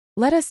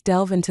Let us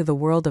delve into the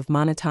world of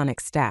monotonic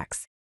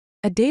stacks,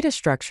 a data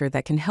structure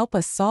that can help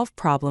us solve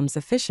problems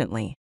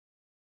efficiently.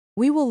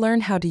 We will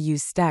learn how to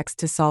use stacks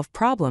to solve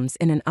problems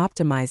in an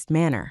optimized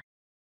manner.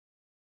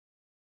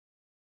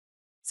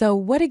 So,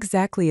 what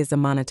exactly is a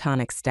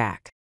monotonic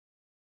stack?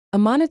 A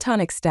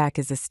monotonic stack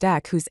is a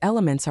stack whose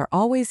elements are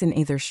always in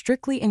either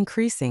strictly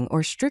increasing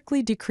or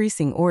strictly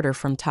decreasing order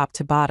from top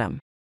to bottom.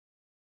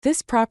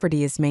 This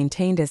property is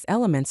maintained as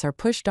elements are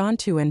pushed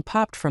onto and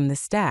popped from the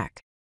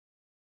stack.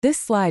 This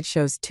slide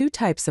shows two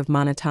types of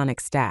monotonic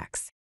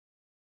stacks.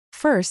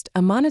 First,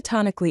 a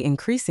monotonically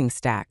increasing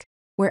stack,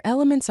 where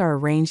elements are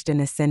arranged in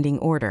ascending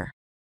order.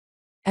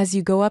 As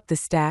you go up the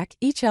stack,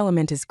 each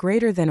element is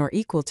greater than or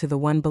equal to the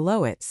one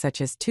below it, such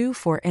as 2,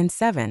 4, and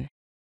 7.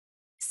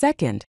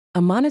 Second,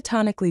 a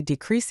monotonically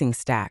decreasing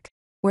stack,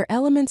 where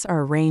elements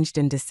are arranged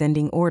in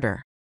descending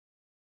order.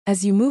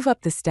 As you move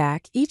up the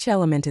stack, each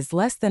element is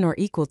less than or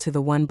equal to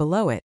the one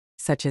below it,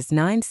 such as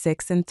 9,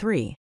 6, and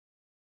 3.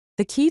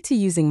 The key to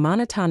using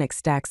monotonic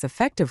stacks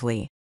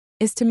effectively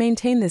is to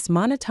maintain this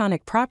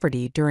monotonic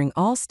property during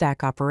all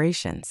stack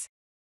operations.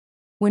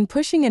 When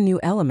pushing a new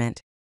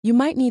element, you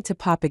might need to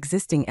pop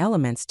existing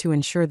elements to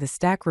ensure the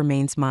stack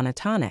remains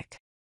monotonic.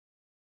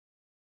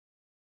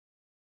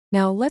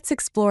 Now let's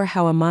explore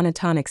how a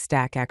monotonic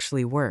stack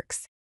actually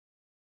works.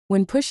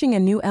 When pushing a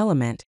new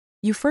element,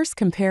 you first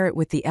compare it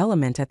with the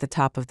element at the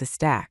top of the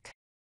stack.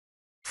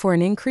 For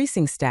an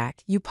increasing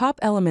stack, you pop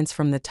elements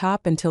from the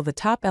top until the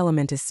top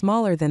element is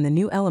smaller than the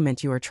new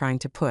element you are trying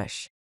to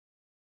push.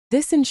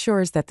 This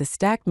ensures that the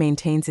stack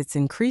maintains its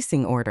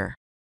increasing order.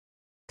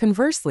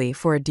 Conversely,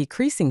 for a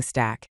decreasing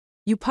stack,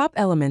 you pop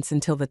elements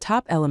until the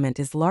top element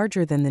is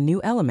larger than the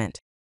new element,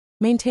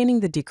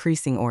 maintaining the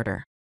decreasing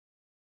order.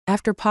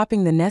 After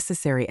popping the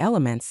necessary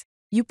elements,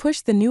 you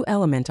push the new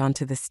element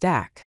onto the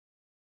stack.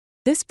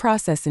 This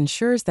process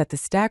ensures that the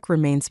stack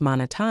remains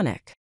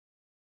monotonic.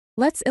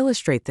 Let's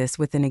illustrate this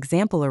with an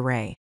example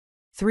array: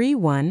 3,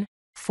 1,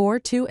 4,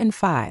 2, and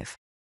 5.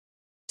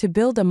 To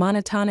build a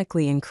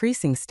monotonically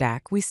increasing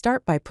stack, we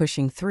start by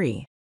pushing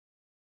 3.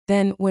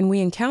 Then, when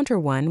we encounter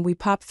 1, we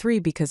pop 3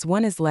 because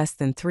 1 is less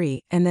than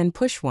 3, and then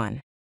push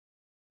 1.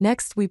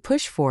 Next, we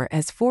push 4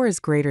 as 4 is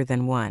greater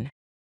than 1.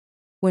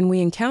 When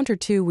we encounter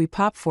 2, we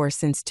pop 4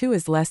 since 2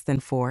 is less than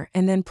 4,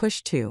 and then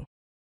push 2.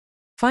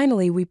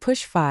 Finally, we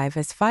push 5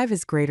 as 5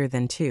 is greater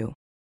than 2.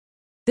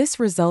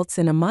 This results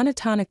in a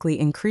monotonically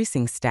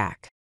increasing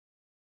stack.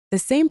 The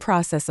same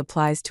process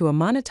applies to a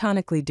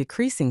monotonically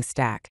decreasing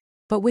stack,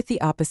 but with the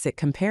opposite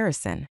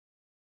comparison.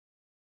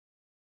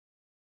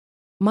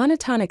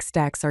 Monotonic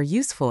stacks are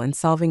useful in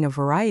solving a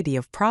variety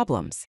of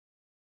problems.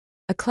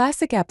 A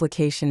classic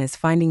application is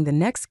finding the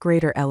next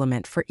greater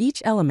element for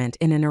each element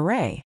in an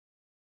array.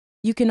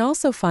 You can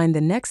also find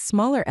the next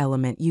smaller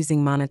element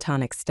using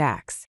monotonic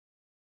stacks.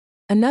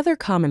 Another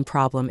common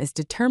problem is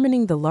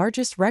determining the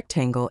largest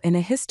rectangle in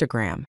a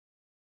histogram.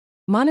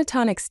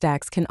 Monotonic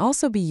stacks can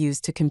also be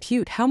used to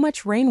compute how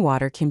much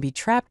rainwater can be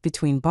trapped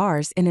between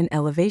bars in an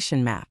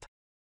elevation map.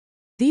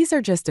 These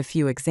are just a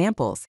few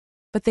examples,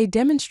 but they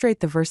demonstrate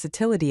the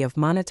versatility of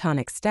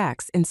monotonic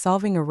stacks in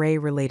solving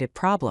array-related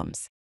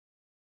problems.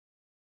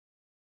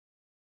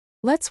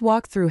 Let's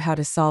walk through how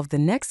to solve the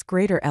next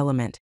greater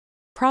element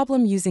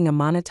problem using a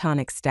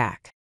monotonic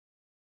stack.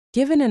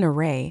 Given an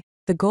array,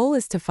 the goal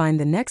is to find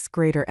the next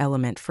greater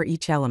element for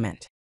each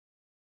element.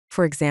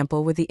 For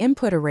example, with the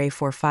input array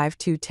for 5,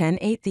 2, 10,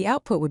 8, the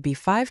output would be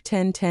 5,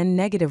 10, 10,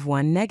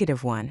 -1,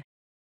 -1.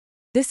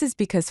 This is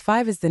because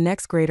 5 is the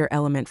next greater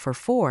element for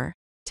 4,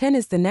 10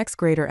 is the next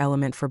greater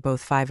element for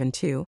both 5 and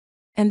 2,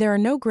 and there are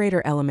no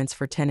greater elements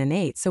for 10 and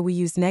 8, so we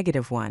use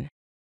 -1.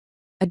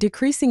 A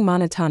decreasing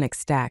monotonic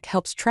stack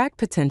helps track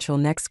potential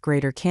next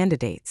greater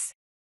candidates.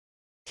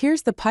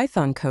 Here's the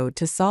Python code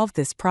to solve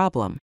this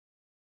problem.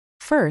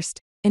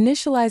 First,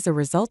 initialize a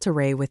result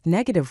array with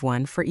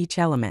 -1 for each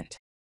element.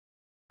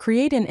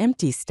 Create an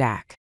empty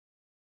stack.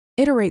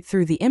 Iterate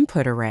through the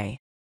input array.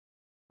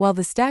 While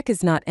the stack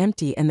is not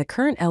empty and the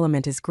current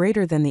element is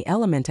greater than the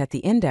element at the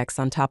index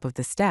on top of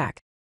the stack,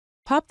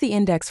 pop the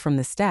index from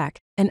the stack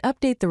and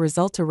update the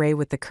result array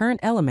with the current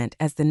element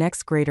as the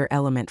next greater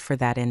element for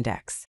that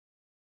index.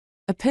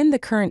 Append the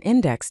current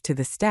index to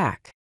the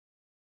stack.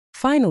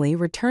 Finally,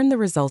 return the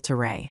result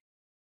array.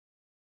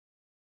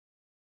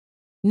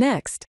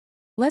 Next,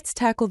 let's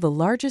tackle the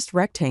largest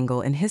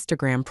rectangle in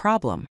histogram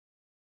problem.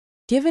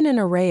 Given an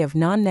array of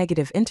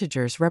non-negative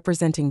integers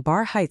representing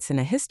bar heights in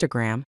a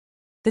histogram,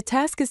 the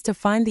task is to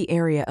find the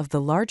area of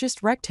the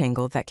largest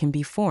rectangle that can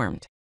be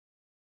formed.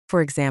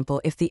 For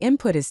example, if the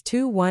input is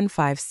 2, 1,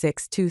 5,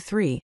 6, 2,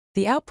 3,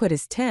 the output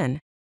is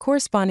 10,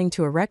 corresponding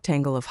to a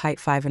rectangle of height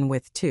 5 and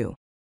width 2.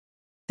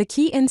 The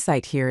key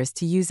insight here is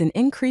to use an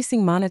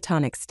increasing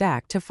monotonic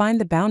stack to find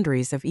the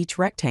boundaries of each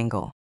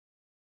rectangle.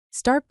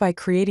 Start by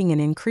creating an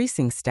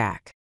increasing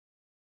stack.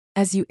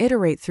 As you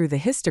iterate through the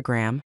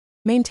histogram,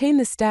 maintain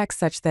the stack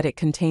such that it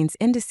contains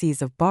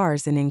indices of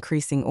bars in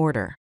increasing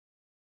order.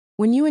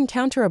 When you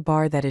encounter a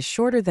bar that is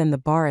shorter than the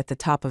bar at the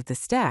top of the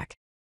stack,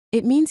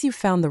 it means you've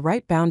found the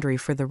right boundary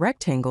for the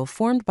rectangle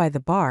formed by the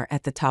bar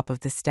at the top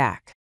of the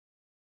stack.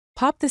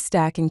 Pop the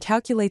stack and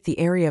calculate the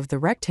area of the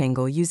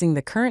rectangle using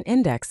the current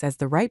index as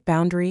the right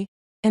boundary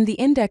and the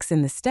index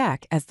in the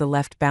stack as the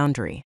left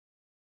boundary.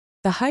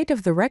 The height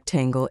of the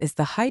rectangle is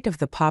the height of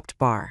the popped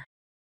bar.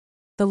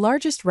 The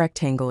largest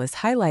rectangle is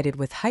highlighted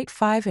with height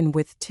 5 and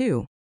width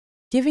 2,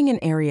 giving an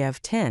area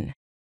of 10.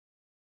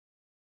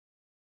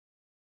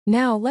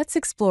 Now let's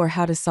explore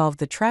how to solve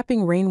the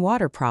trapping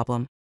rainwater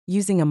problem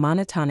using a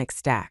monotonic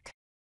stack.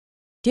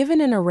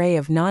 Given an array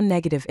of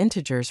non-negative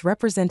integers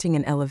representing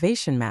an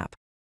elevation map,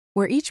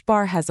 where each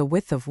bar has a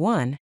width of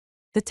 1,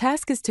 the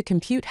task is to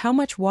compute how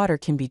much water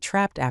can be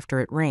trapped after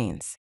it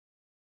rains.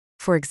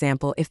 For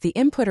example, if the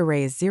input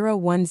array is 0,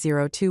 1,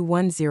 0, 2,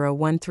 1, 0,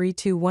 1, 3,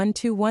 2, 1,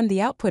 2, 1,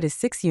 the output is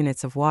 6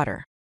 units of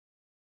water.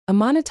 A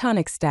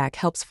monotonic stack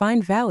helps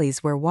find valleys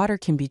where water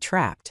can be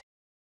trapped.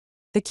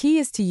 The key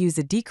is to use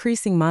a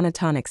decreasing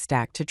monotonic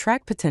stack to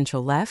track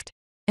potential left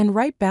and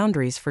right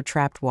boundaries for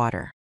trapped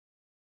water.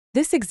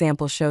 This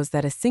example shows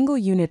that a single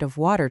unit of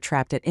water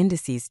trapped at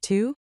indices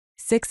 2,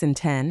 6, and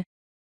 10,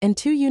 and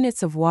 2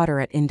 units of water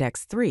at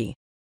index 3,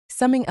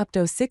 summing up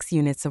to 6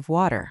 units of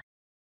water.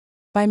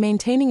 By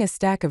maintaining a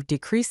stack of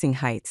decreasing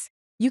heights,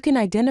 you can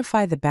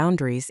identify the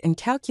boundaries and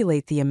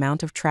calculate the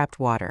amount of trapped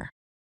water.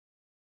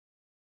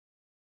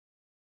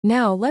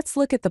 Now let's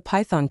look at the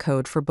Python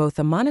code for both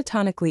a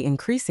monotonically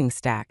increasing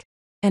stack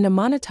and a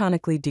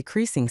monotonically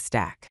decreasing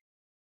stack.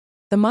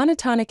 The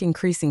monotonic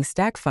increasing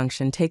stack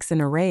function takes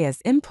an array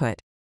as input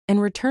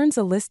and returns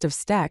a list of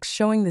stacks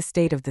showing the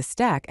state of the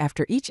stack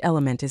after each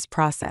element is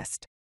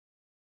processed.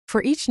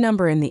 For each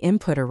number in the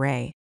input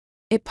array,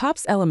 it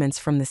pops elements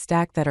from the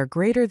stack that are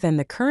greater than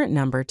the current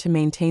number to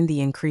maintain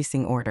the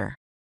increasing order.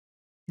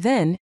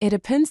 Then, it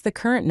appends the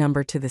current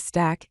number to the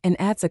stack and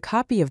adds a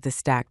copy of the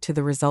stack to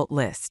the result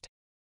list.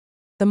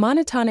 The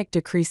monotonic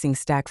decreasing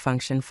stack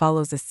function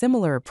follows a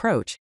similar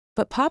approach,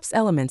 but pops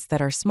elements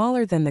that are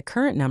smaller than the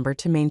current number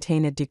to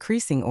maintain a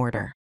decreasing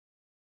order.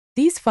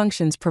 These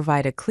functions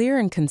provide a clear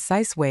and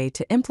concise way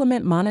to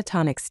implement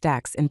monotonic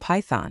stacks in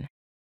Python.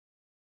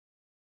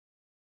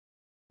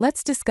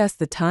 Let's discuss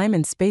the time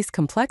and space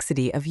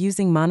complexity of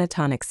using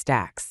monotonic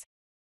stacks.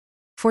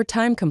 For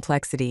time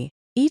complexity,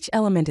 each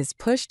element is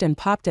pushed and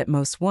popped at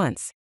most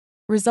once,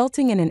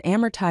 resulting in an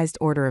amortized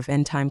order of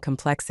n time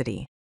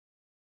complexity.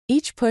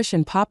 Each push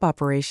and pop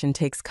operation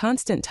takes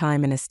constant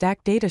time in a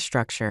stack data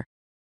structure,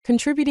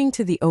 contributing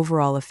to the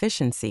overall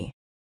efficiency.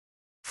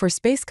 For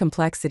space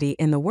complexity,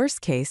 in the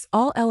worst case,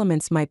 all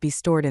elements might be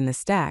stored in the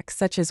stack,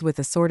 such as with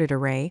a sorted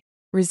array,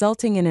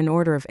 resulting in an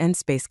order of n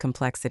space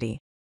complexity.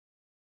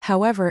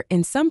 However,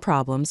 in some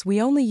problems,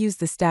 we only use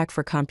the stack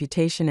for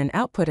computation and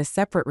output a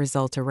separate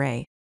result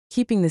array,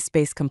 keeping the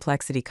space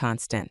complexity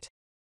constant.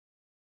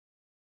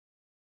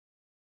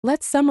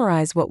 Let's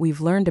summarize what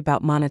we've learned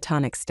about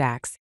monotonic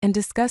stacks and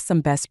discuss some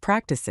best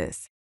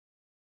practices.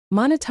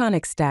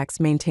 Monotonic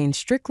stacks maintain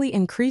strictly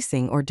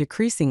increasing or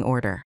decreasing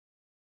order.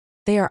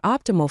 They are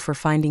optimal for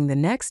finding the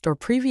next or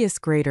previous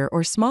greater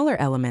or smaller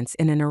elements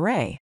in an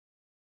array.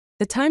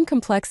 The time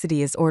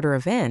complexity is order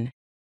of n,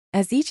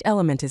 as each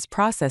element is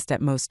processed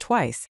at most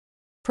twice,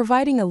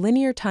 providing a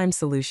linear time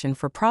solution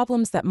for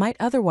problems that might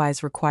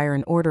otherwise require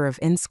an order of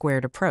n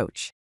squared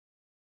approach.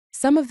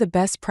 Some of the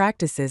best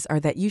practices are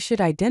that you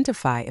should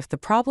identify if the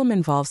problem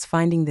involves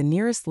finding the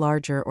nearest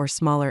larger or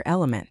smaller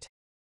element.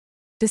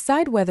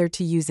 Decide whether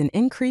to use an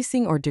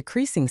increasing or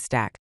decreasing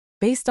stack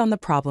based on the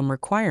problem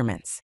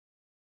requirements.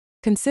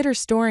 Consider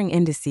storing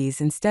indices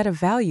instead of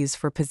values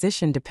for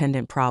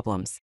position-dependent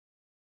problems.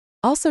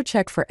 Also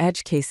check for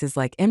edge cases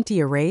like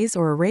empty arrays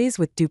or arrays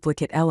with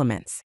duplicate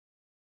elements.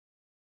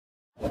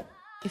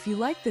 If you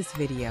like this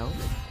video,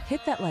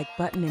 hit that like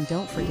button and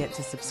don't forget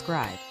to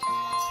subscribe.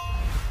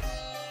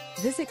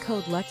 Visit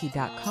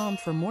codelucky.com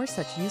for more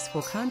such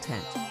useful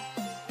content.